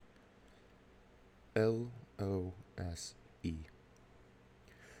LOSE.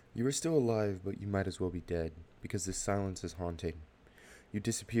 You are still alive, but you might as well be dead, because this silence is haunting. You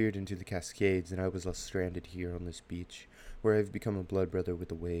disappeared into the cascades, and I was left stranded here on this beach, where I have become a blood brother with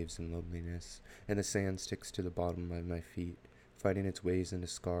the waves and loneliness, and the sand sticks to the bottom of my feet, finding its ways into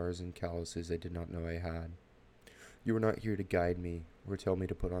scars and calluses I did not know I had. You are not here to guide me, or tell me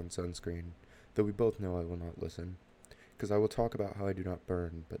to put on sunscreen, though we both know I will not listen, because I will talk about how I do not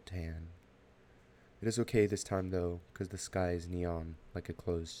burn, but tan. It is okay this time though, because the sky is neon, like a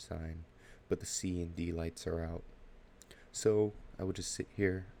closed sign, but the C and D lights are out. So, I will just sit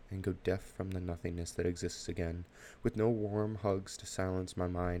here and go deaf from the nothingness that exists again, with no warm hugs to silence my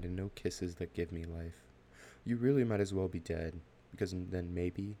mind and no kisses that give me life. You really might as well be dead, because then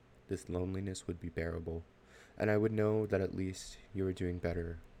maybe this loneliness would be bearable, and I would know that at least you are doing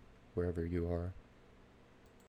better wherever you are.